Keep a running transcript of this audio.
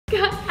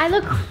I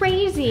look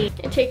crazy.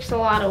 It takes a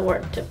lot of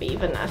work to be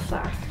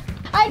Vanessa.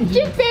 I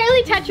just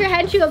barely touch her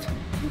head. She goes,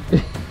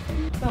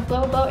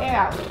 blow air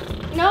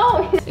out.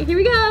 No, here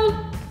we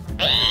go.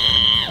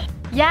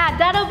 Yeah,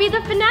 that'll be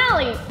the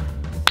finale.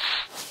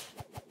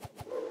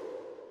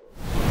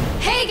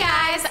 Hey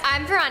guys,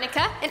 I'm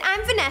Veronica. And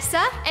I'm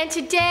Vanessa. And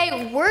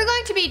today we're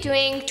going to be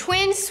doing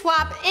twin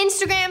swap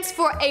Instagrams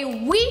for a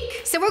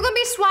week. So we're going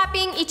to be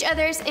swapping each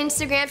other's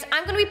Instagrams.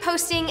 I'm going to be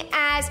posting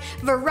as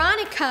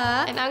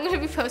Veronica. And I'm going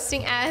to be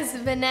posting as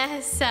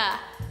Vanessa.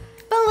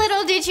 But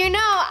little did you know,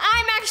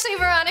 I'm actually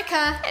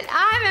Veronica. And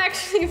I'm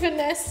actually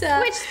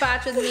Vanessa. Switch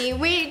spots with me.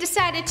 We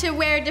decided to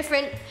wear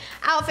different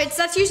outfits.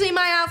 That's usually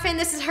my outfit and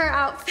this is her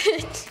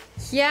outfit.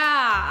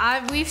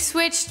 Yeah, we've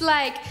switched,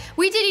 like,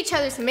 we did each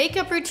other's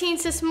makeup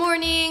routines this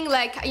morning.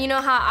 Like, you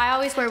know how I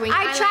always wear wing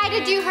eyeliner. I tried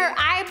to do her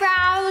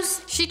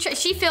eyebrows.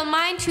 She filmed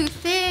mine too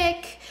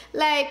thick.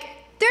 Like,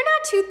 they're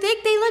not too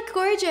thick, they look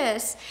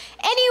gorgeous.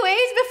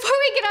 Anyways, before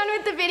we get on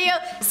with the video,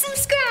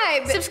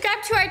 subscribe.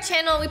 Subscribe to our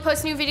channel. We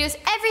post new videos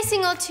every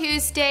single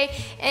Tuesday.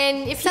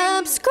 And if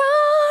subscribe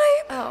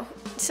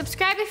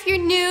if you're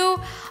new.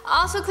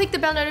 Also click the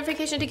bell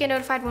notification to get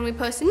notified when we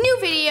post new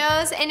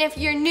videos. And if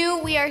you're new,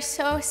 we are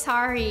so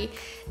sorry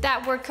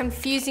that we're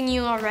confusing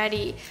you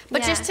already.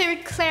 But just to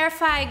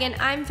clarify again,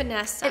 I'm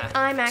Vanessa. And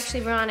I'm actually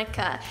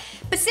Veronica.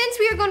 But since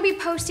we are going to be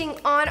posting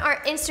on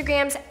our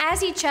Instagrams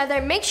as each other,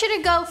 make sure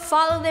to go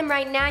follow them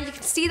right now. You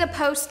can see the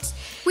posts.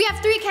 We have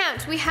 3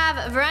 accounts. We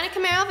have Veronica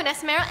Merrell,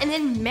 Vanessa Merrell, and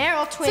then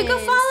Merrell Twins. So go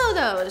follow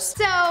those.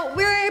 So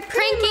we're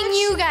pranking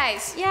you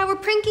guys. Yeah, we're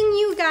pranking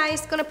you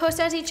guys. Gonna post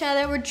as each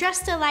other. We're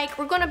dressed alike.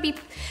 We're gonna be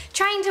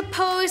trying to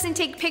pose and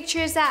take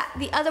pictures that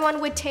the other one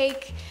would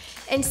take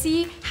and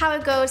see how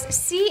it goes.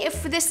 See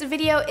if this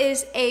video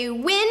is a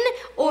win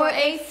or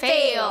a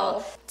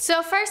fail.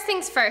 So first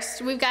things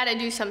first, we've got to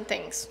do some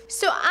things.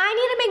 So I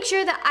need to make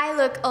sure that I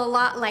look a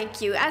lot like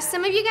you. As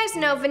some of you guys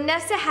know,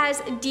 Vanessa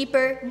has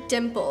deeper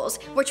dimples,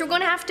 which we're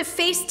gonna have to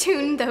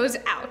Facetune those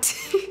out.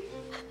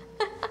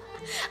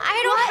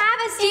 I don't have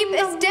as deep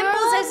as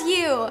dimples as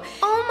you.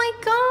 Oh my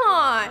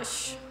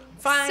gosh.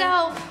 Fine.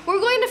 So we're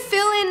going to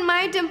fill in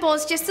my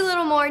dimples just a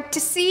little more to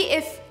see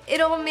if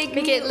it'll make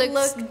it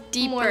look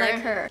deeper. More like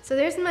her. So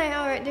there's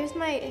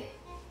my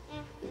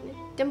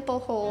dimple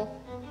hole.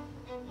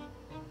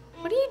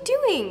 What are you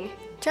doing?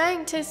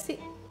 Trying to see.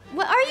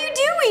 What are you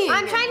doing?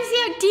 I'm trying to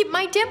see how deep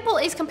my dimple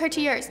is compared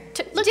to yours.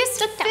 Just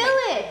fill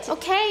it.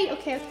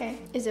 Okay.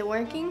 Is it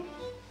working?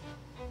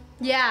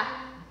 Yeah,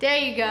 there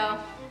you go.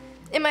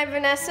 Am I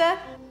Vanessa?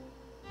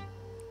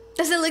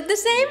 Does it look the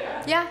same?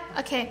 Yeah,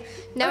 okay.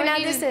 Now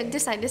this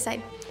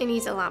side. It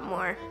needs a lot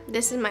more.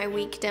 This is my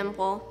weak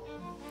dimple.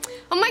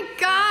 Oh my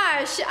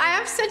gosh, I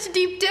have such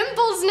deep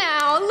dimples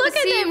now. Look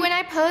at them. When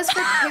I pose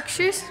for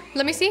pictures,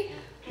 let me see.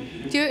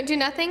 Do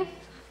nothing.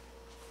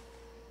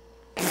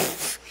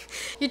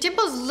 Your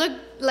dimples look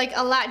like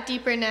a lot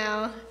deeper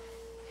now.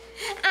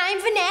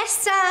 I'm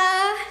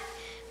Vanessa.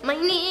 My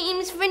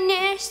name's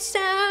Vanessa.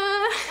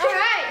 All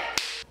right.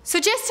 So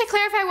just to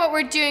clarify what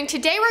we're doing,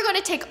 today we're going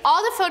to take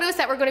all the photos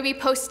that we're going to be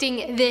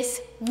posting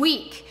this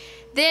week.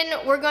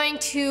 Then we're going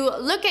to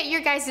look at your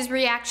guys'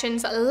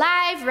 reactions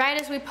live right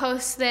as we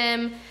post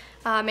them.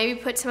 Maybe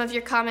put some of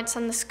your comments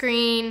on the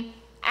screen.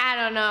 I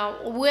don't know.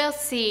 We'll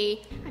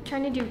see. I'm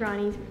trying to do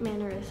Ronnie's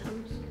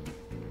mannerisms.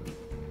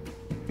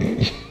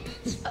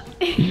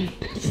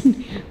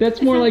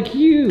 That's more like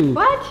you.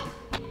 What?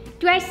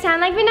 Do I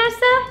sound like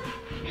Vanessa?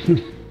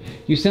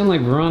 You sound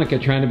like Veronica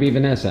trying to be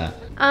Vanessa.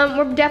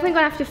 We're definitely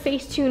gonna have to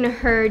Facetune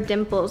her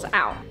dimples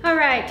out. All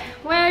right,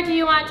 where do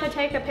you want to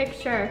take a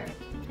picture?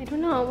 I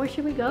don't know, where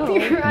should we go?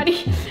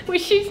 Ronnie, when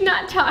she's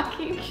not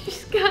talking,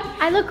 she's got...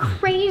 I look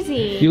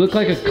crazy. You look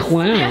like a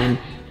clown.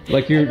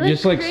 Like you're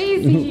just like...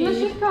 crazy. Let's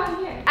just go out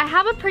here. I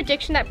have a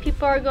prediction that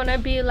people are gonna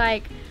be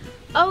like,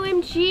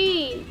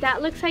 OMG,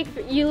 that looks like,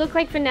 you look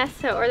like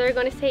Vanessa, or they're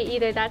gonna say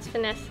either that's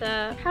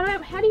Vanessa.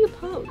 How do you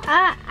pose?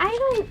 I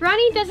don't...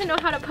 Ronnie doesn't know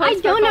how to pose.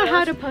 I don't know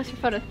how to pose for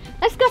photos.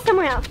 Let's go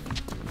somewhere else.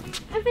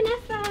 I'm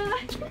Vanessa.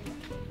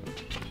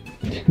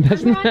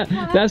 That's not.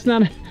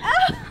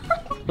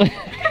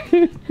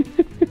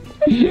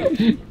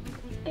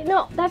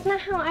 No, that's not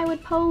how I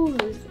would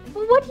pose.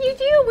 Well, what do you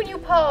do when you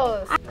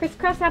pose?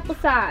 Crisscross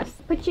applesauce.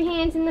 Put your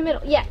hands in the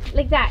middle. Yeah,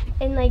 like that.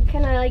 And like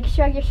kind of like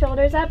shrug your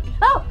shoulders up.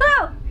 Oh!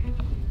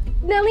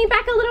 Now lean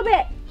back a little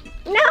bit.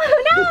 No!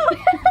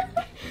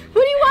 What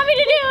do you want me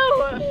to do?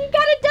 You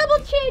got a double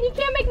chin. You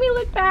can't make me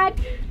look bad.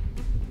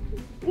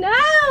 No!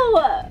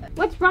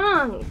 What's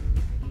wrong?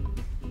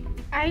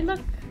 I look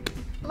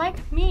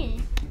like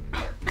me.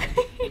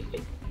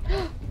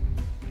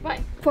 What?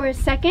 For a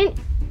second.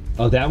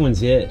 Oh, that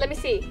one's it. Let me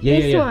see.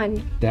 Yeah, this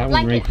one. That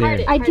one right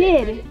there. I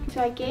did.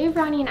 So I gave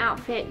Ronnie an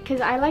outfit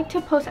because I like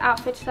to post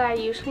outfits that I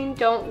usually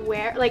don't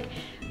wear. Like,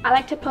 I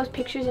like to post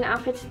pictures in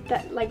outfits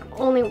that like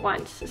only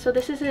once. So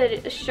this is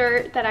a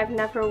shirt that I've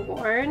never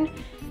worn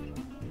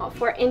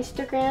for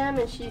Instagram,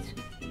 and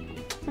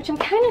which I'm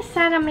kind of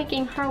sad I'm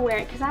making her wear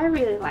it because I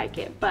really like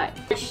it, but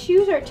the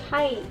shoes are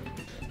tight.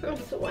 I'm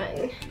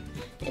sweating.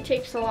 It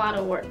takes a lot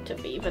of work to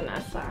be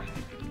Vanessa.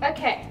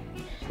 Okay,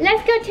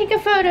 let's go take a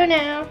photo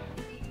now.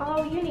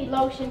 Oh, you need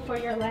lotion for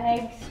your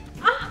legs.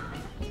 Ah!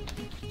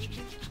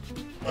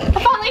 I'm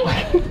falling.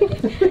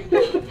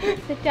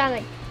 Sit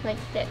down like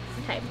this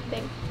type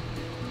thing.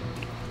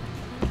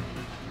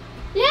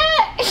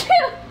 Yeah!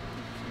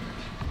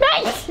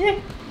 Nice!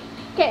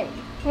 Okay,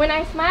 when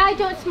I smile, I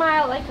don't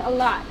smile like a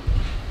lot.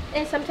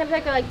 And sometimes I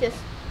go like this.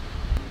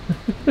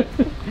 That's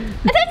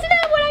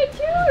not what I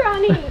do,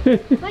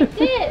 Ronnie. Like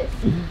this.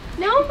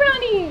 No,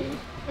 Ronnie.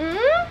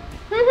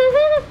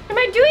 Am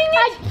I doing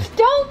it?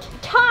 Don't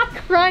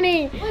talk,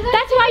 Ronnie.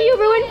 That's why you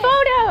ruin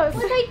photos.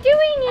 Was I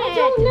doing it? I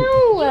don't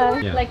know.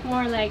 Yeah. Like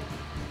more like,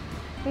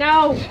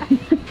 no.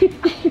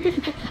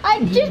 I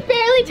just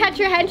barely touch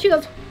her head. She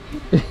goes,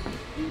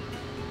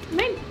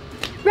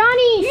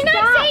 Ronnie, you're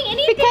not saying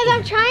anything. Because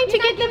I'm trying to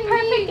get the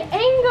perfect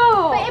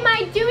angle. But am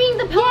I doing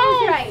the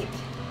pose right?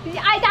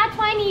 That's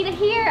why I need to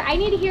hear. I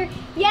need to hear,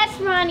 yes,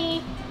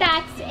 Ronnie,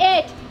 that's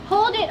it.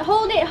 Hold it,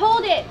 hold it,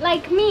 hold it,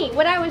 like me.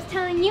 What I was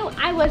telling you,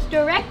 I was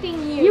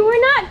directing you. You were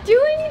not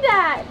doing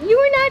that. You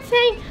were not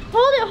saying,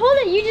 hold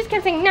it. You just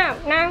kept saying, no.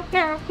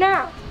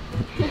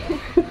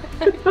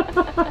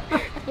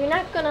 You're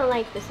not gonna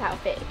like this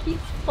outfit. It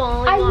keeps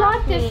falling off. I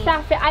love this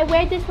outfit. I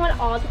wear this one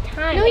all the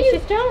time. No,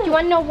 you don't. Do you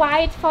wanna know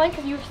why it's falling?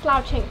 Because you're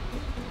slouching.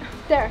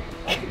 There.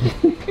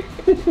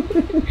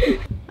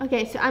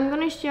 Okay, so I'm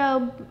gonna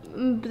show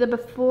the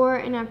before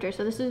and after.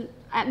 So this is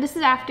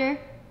after,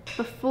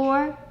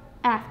 before,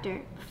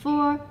 after,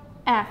 before,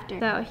 after.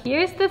 So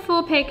here's the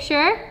full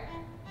picture.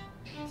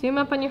 Zoom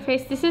up on your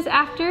face. This is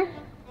after,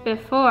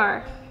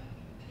 before,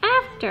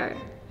 after,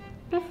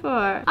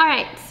 before. All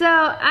right, so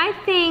I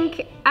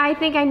think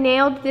I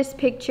nailed this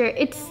picture.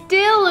 It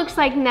still looks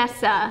like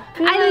Nessa.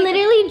 I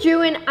literally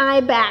drew in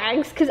eye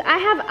bags because I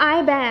have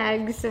eye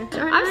bags.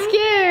 I'm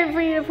scared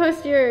for you to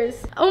post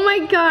yours. Oh my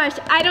gosh,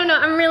 I don't know,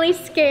 I'm really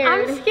scared.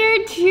 I'm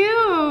scared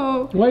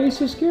too. Why are you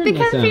so scared?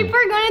 Because people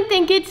are gonna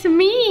think it's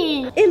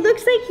me. It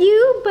looks like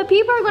you, but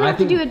people are gonna have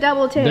to do a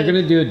double take. They're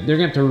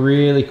gonna have to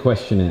really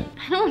question it.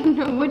 I don't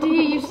know. What do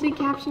you usually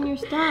caption your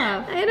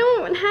stuff? I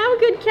don't have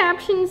good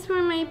captions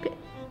for my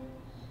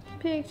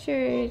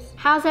pictures.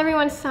 How's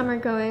everyone's summer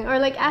going? Or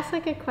like ask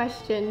like a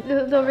question.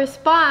 They'll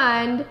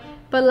respond,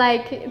 but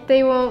like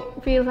they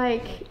won't be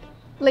like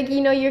you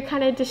know, you're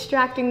kind of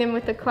distracting them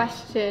with the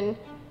question.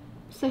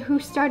 So who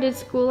started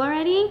school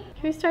already?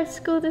 Who starts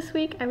school this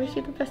week? I wish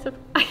you the best of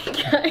luck,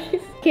 guys.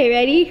 Okay,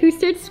 ready? Who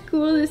starts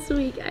school this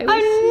week? I'm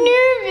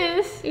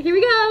nervous. Here we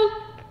go.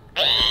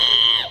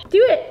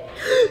 Do it.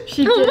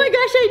 Oh my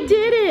gosh, I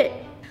did it.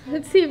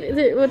 Let's see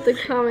what the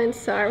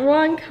comments are.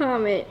 One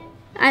comment.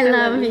 I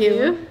love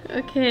you.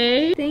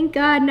 Okay. Thank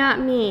God, not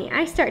me.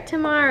 I start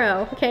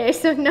tomorrow. Okay,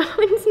 so no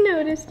one's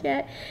noticed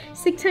yet.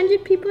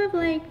 600 people have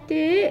liked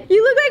it.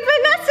 You look like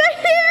Vanessa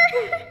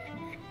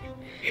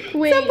here.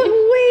 Wait.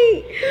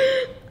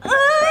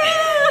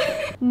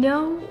 Ah!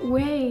 No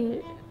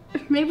way.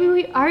 Maybe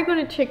we are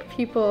gonna trick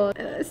people.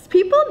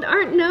 People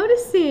aren't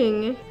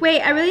noticing.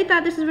 Wait, I really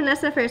thought this was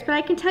Vanessa at first, but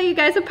I can tell you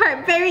guys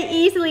apart very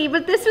easily,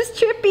 but this was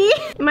trippy.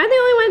 Am I the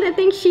only one that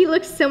thinks she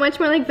looks so much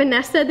more like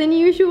Vanessa than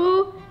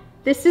usual?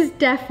 This is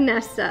Def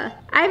Nessa.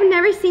 I've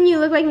never seen you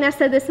look like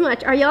Nessa this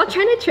much. Are y'all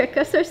trying to trick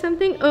us or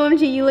something?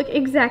 OMG, you look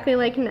exactly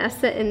like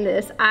Nessa in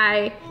this.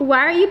 Why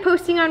are you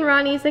posting on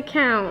Ronnie's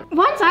account?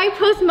 Once I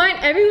post mine,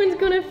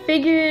 everyone's gonna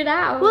figure it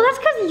out. Well, that's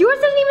because yours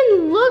doesn't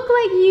even look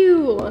like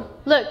you.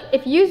 Look,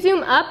 if you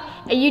zoom up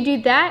and you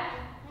do that,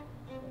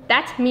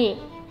 that's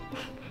me.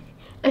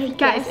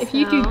 If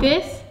you do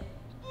this,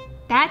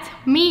 that's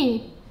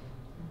me.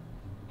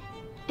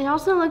 It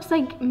also looks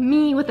like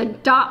me with a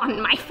dot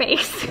on my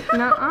face.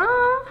 Nuh-uh.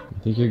 I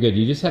think you're good.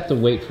 You just have to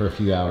wait for a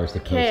few hours to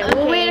post. Okay,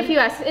 we'll wait a few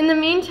hours. In the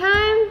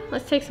meantime,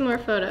 let's take some more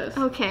photos.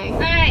 Okay. All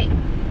right.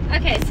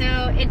 Okay,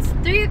 so it's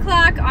 3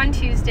 o'clock on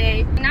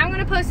Tuesday. Now I'm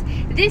gonna post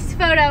this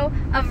photo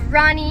of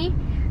Ronnie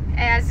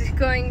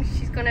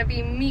she's gonna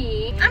be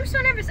me. I'm so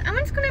nervous. I'm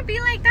just gonna be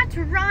like, that's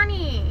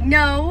Ronnie.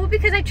 No,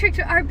 because I tricked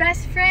our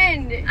best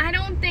friend. I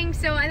don't think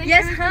so. I think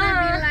I'm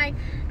gonna be like,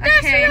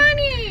 that's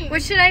Ronnie.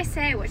 What should I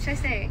say?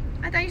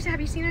 I thought you said,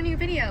 have you seen our new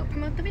video?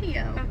 Promote the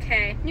video.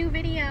 Okay, new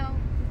video.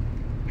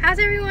 How's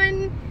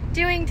everyone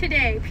doing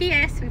today?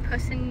 P.S. We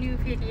posted a new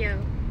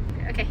video.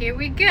 Okay, here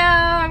we go.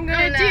 I'm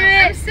gonna do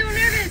it. I'm so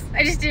nervous.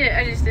 I just did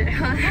it.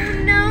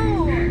 Oh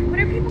no. What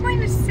are people going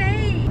to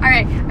say? All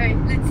right.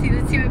 Let's see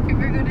what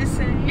people are going to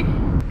say.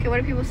 Okay, what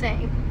are people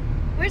saying?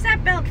 Where's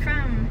that belt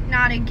from?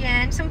 Not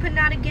again. Some put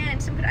not again.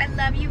 Some put I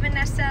love you,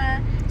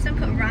 Vanessa. Some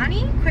put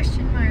Ronnie? ?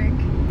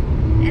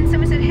 And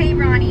someone said, hey,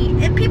 Ronnie.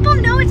 If people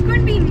know it's going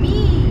to be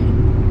me.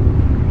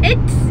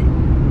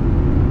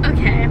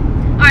 Okay.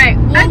 All right,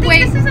 we'll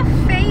wait. This is a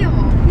fail.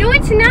 No,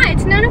 it's not.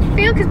 It's not a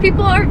fail because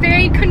people are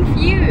very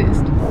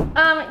confused.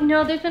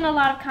 No, there's been a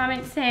lot of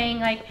comments saying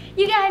like,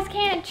 you guys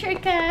can't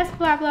trick us,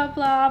 blah, blah,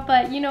 blah.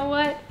 But you know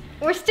what?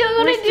 We're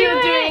still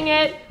doing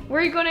it.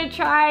 We're gonna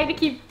try to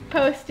keep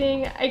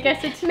posting. I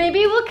guess it's,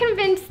 maybe we'll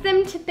convince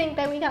them to think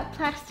that we got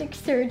plastic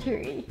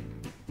surgery.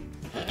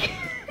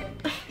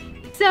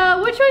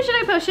 So which one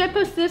should I post? Should I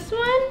post this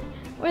one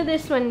or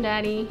this one,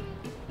 Daddy?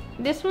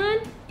 This one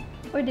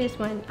or this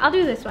one? I'll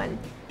do this one.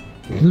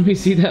 Let me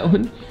see that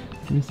one.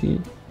 Let me see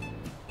it.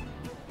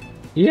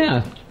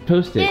 Yeah,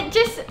 post it. It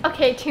just,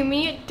 okay, to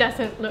me it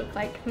doesn't look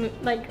like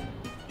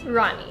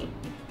Ronnie.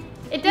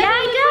 It doesn't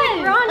look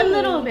like Ronnie. A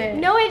little bit.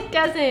 No, it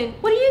doesn't.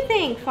 What do you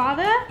think,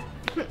 Father?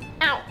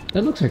 Ow.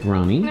 That looks like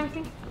Ronnie.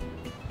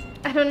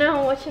 I don't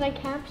know. What should I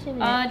caption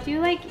it?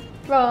 Do like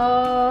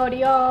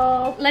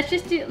rodeo. let's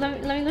just do.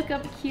 Let me look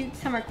up cute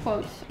summer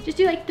quotes. Just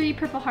do like 3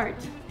 purple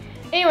hearts.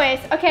 Anyways,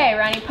 okay,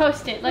 Ronnie,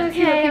 post it. Let's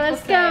see what people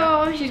let's say.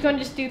 go. She's going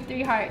to just do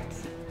 3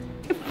 hearts.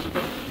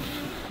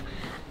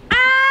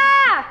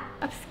 Ah!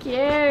 I'm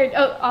scared.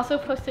 Oh, also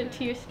post it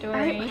to your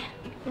story.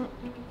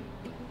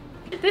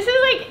 This is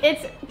like,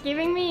 it's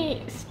giving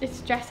me, it's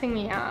stressing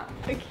me out.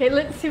 Okay,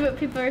 let's see what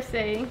people are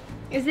saying.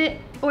 Is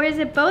it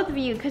both of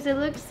you? Because it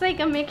looks like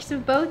a mix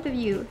of both of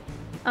you.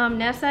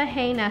 Nessa,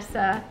 hey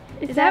Nessa.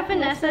 Is that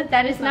Vanessa?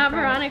 That is not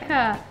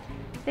Veronica.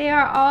 They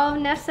are all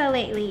Nessa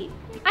lately.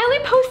 I only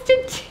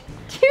posted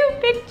 2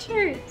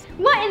 pictures.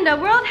 What in the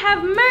world?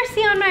 Have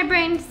mercy on my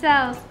brain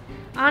cells.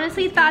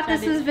 Honestly thought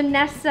this was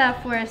Vanessa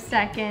for a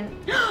second.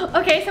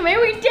 Okay, so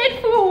maybe we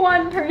did fool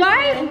one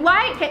person.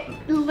 Why? Okay,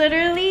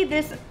 literally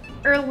this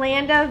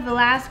Orlando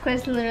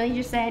Velasquez literally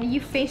just said, you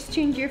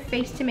face-tuned your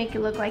face to make it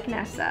look like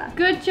Nessa.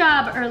 Good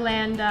job,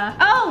 Orlando.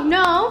 Oh,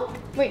 no.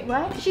 Wait,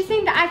 what? She's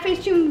saying that I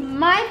face-tuned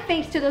my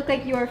face to look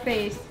like your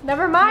face.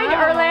 Never mind,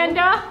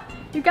 Orlando.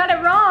 You got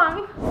it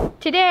wrong.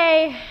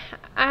 Today,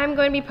 I'm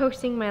going to be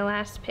posting my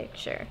last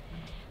picture.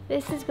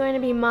 This is going to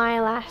be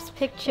my last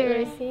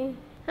picture.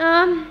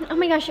 Oh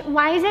my gosh,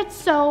 why is it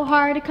so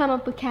hard to come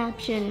up with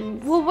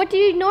captions? Well, what do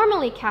you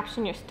normally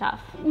caption your stuff?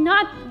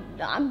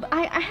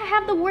 I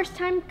have the worst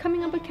time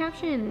coming up with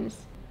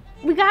captions.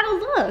 We gotta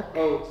look.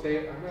 Oh,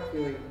 say, I'm not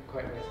feeling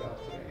quite myself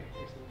today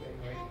or something,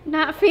 like.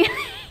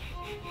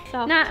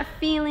 Not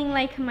feeling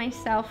like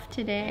myself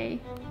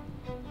today.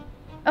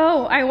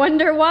 Oh, I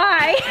wonder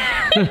why.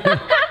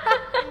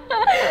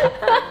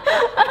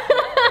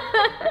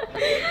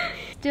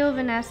 Still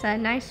Vanessa,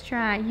 nice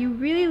try. You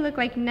really look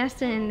like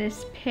Nessa in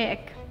this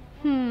pic.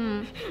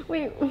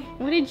 Wait,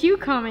 what did you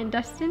comment,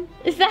 Dustin?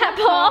 Is that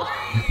Paul?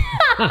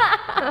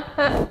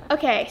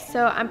 Okay,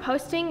 so I'm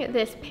posting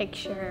this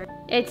picture.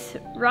 It's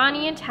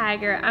Ronnie and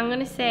Tiger. I'm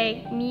gonna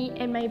say me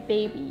and my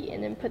baby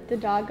and then put the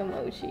dog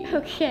emoji.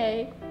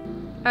 Okay.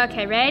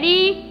 Okay,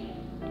 ready?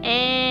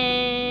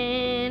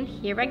 And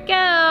here I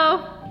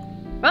go.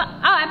 Oh,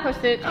 I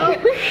posted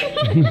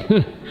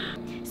it.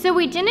 So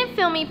we didn't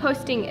film me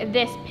posting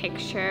this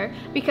picture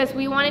because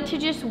we wanted to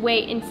just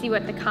wait and see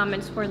what the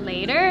comments were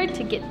later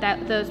to get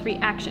those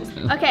reactions.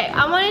 Okay,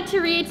 I wanted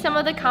to read some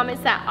of the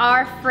comments that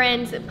our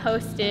friends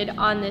posted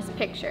on this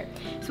picture.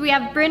 So we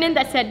have Brennan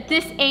that said,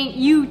 this ain't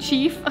you,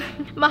 Chief.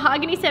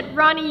 Mahogany said,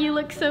 Ronnie, you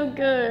look so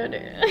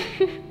good.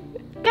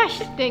 Gosh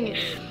dang it.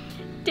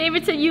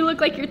 David said, you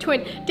look like your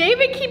twin.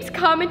 David keeps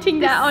commenting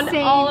that on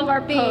all of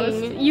our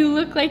posts. You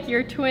look like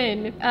your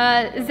twin.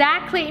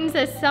 Zach Clayton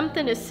says,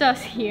 something is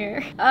sus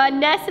here.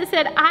 Nessa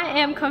said, I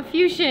am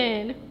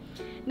confusion.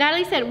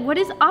 Natalie said, what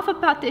is off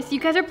about this? You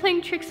guys are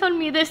playing tricks on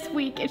me this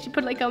week. And she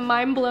put like a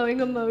mind-blowing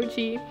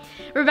emoji.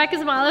 Rebecca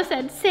Zamalo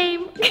said,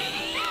 same.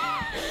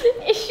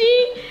 Is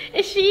she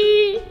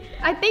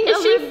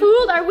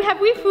fooled?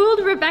 Have we fooled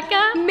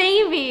Rebecca?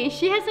 Maybe.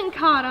 She hasn't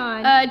caught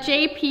on.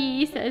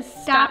 JP says,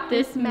 stop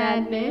this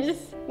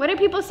madness. What are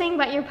people saying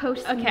about your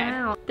posts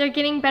now? They're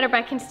getting better, but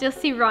I can still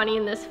see Ronnie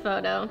in this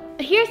photo.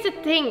 Here's the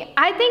thing.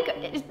 I think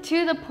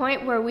to the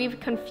point where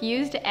we've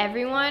confused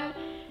everyone,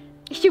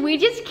 should we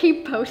just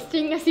keep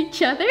posting as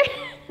each other?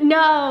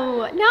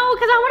 No, because I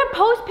want to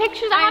post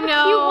pictures. I have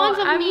cute ones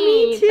of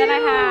me that I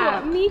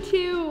have. Me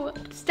too.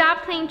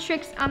 Stop playing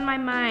tricks on my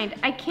mind.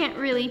 I can't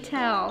really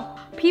tell.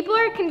 People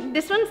are,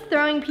 this one's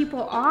throwing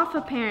people off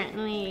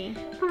apparently.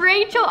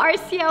 Rachel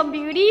RCL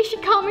Beauty, she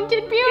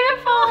commented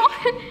beautiful.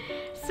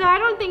 So I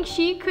don't think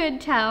she could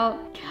tell.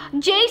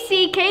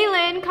 JC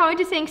Kaylin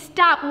commented saying,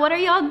 stop, what are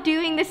y'all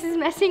doing? This is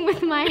messing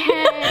with my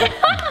head.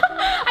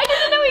 I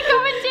didn't know he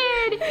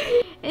commented.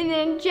 And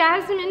then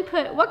Jasmine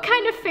put, what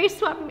kind of face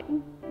swap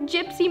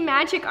gypsy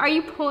magic are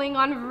you pulling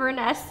on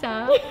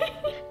Vanessa?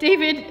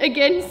 David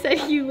again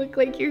said you look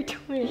like your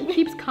twin. He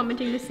keeps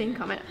commenting the same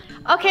comment.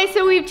 Okay,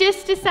 so we've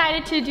just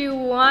decided to do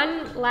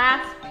one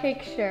last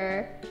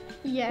picture.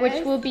 Yes.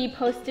 Which will be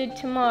posted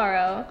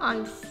tomorrow.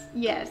 On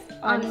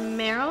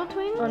Merrell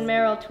Twins? On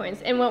Merrell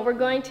Twins. And what we're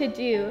going to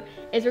do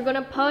is we're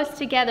gonna pose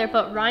together,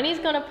 but Ronnie's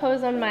gonna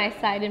pose on my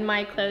side in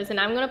my clothes, and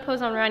I'm gonna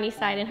pose on Ronnie's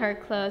side in her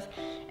clothes.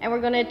 And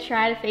we're gonna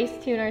try to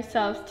face-tune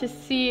ourselves to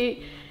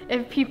see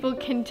if people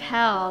can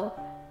tell.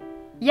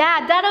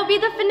 Yeah, that'll be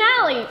the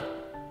finale.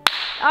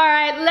 All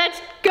right,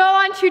 let's go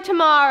on to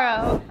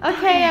tomorrow.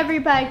 Okay,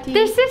 everybody.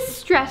 This is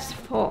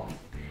stressful.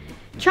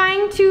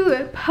 Trying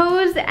to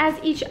pose as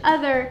each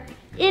other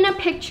in a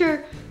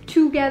picture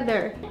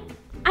together.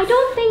 I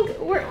don't think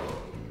we're,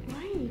 what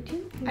are you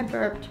doing? I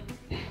burped.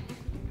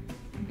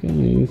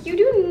 Guys. You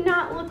do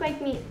not look like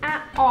me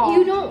at all.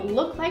 You don't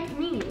look like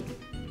me.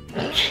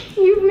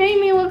 You've made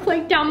me look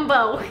like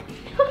Dumbo.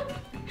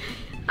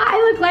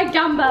 I look like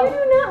Dumbo. You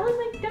do not look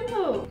like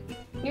Dumbo.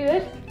 Do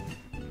this.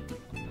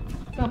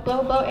 No,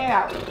 blow air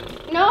out.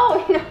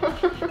 No, no.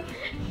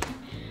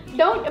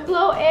 Don't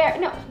blow air.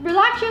 No,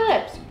 relax your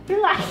lips.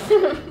 Relax.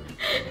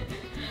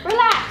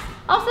 Relax.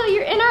 Also,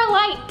 you're in our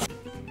light.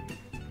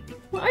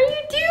 What are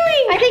you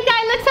doing? I think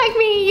that looks like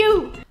me and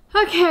you.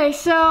 Okay,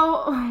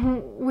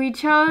 so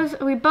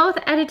we both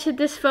edited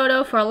this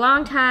photo for a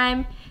long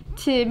time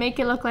to make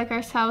it look like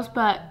ourselves,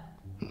 but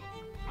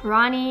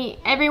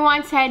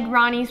everyone said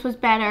Ronnie's was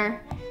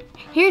better.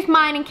 Here's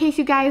mine in case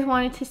you guys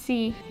wanted to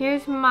see.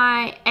 Here's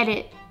my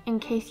edit in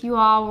case you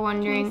all were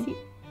wondering.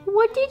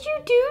 What did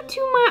you do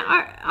to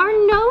our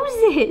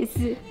noses?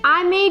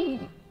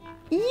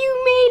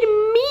 You made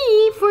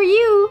me, for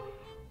you,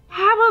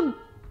 have a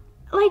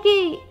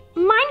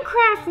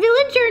Minecraft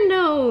villager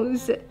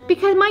nose.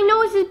 Because my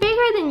nose is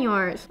bigger than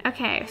yours.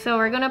 Okay, so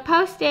we're gonna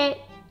post it.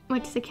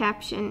 What's the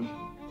caption?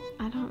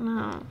 I don't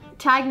know.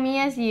 Tag me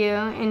as you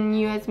and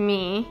you as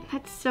me.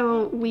 That's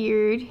so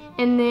weird.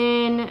 And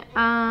then,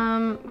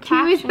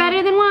 two is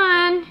better than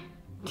one.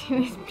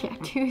 Two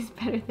is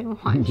better than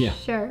one. Yeah.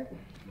 Sure.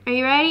 Are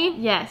you ready?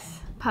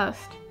 Yes.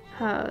 Post.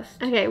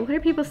 Okay, what are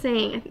people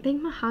saying? I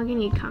think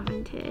Mahogany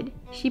commented.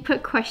 She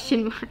put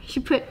question mark. She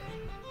put,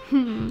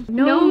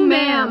 No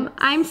ma'am.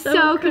 I'm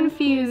so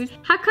confused.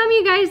 How come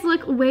you guys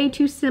look way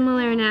too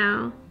similar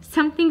now?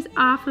 Something's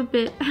off a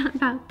bit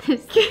about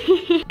this.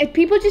 If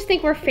people just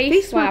think we're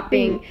face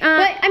swapping.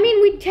 But I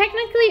mean, we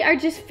technically are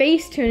just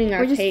face tuning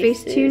our faces. We're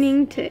just face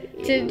tuning to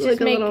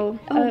just make little,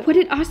 what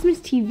did Awesomeness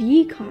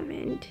TV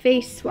comment?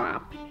 Face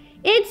swap.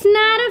 It's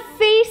not a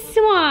face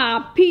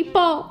swap,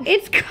 people.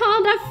 It's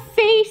called a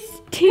face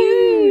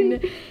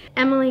tune.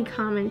 Emily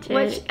commented.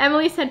 Which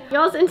Emily said,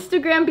 y'all's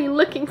Instagram be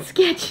looking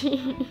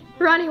sketchy.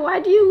 Ronnie,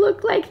 why do you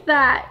look like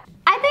that?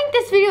 I think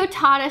this video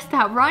taught us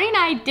that Ronnie and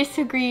I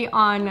disagree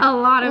on a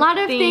lot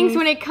of things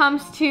when it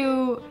comes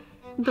to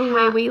the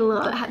way we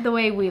look. The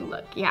way we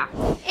look, yeah.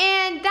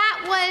 And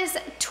that was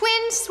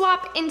twin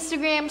swap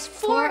Instagrams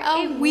for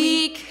a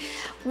week.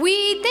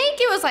 We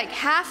think it was like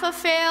half a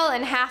fail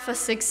and half a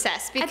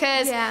success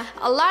because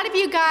a lot of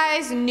you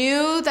guys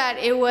knew that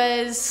it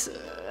was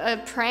a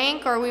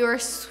prank or we were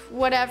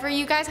whatever.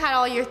 You guys had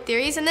all your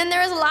theories, and then there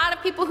was a lot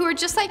of people who were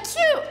just like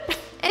cute.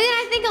 And then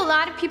I think a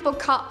lot of people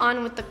caught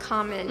on with the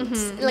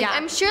comments.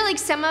 I'm sure like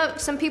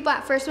some people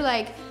at first were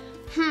like,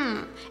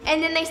 and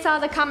then they saw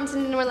the comments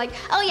and were like,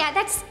 oh yeah,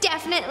 that's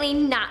definitely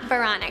not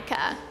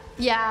Veronica.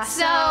 Yeah,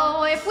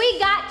 so if we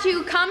got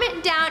you,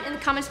 comment down in the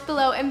comments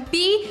below and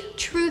be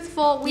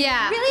truthful. We'd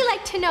really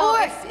like to know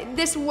if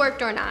this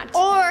worked or not.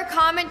 Or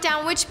comment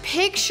down which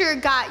picture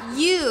got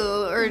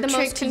you or the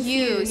most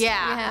confused.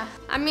 Yeah.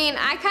 I mean,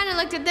 I kind of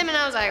looked at them and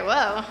I was like,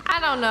 whoa, I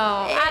don't know.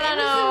 I don't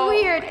know.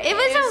 It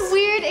was a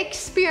weird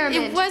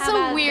experiment. It was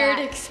a weird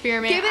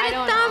experiment. Give it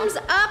a thumbs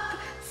up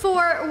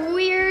for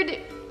weird,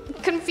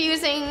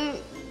 confusing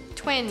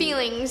twin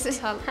feelings.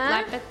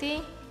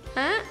 Telepathy?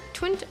 Huh?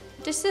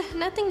 This has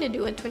nothing to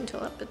do with twin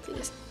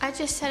telepathies. I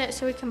just said it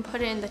so we can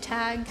put it in the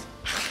tags.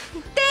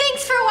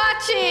 Thanks for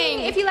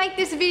watching! If you like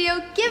this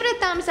video, give it a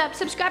thumbs up.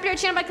 Subscribe to our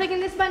channel by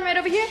clicking this button right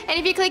over here. And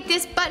if you click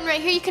this button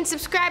right here, you can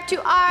subscribe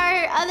to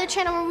our other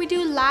channel where we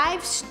do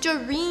live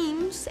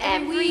streams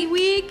every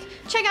week.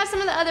 Check out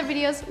some of the other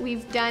videos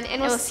we've done,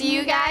 and we'll see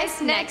you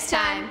guys next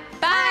time.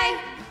 Bye!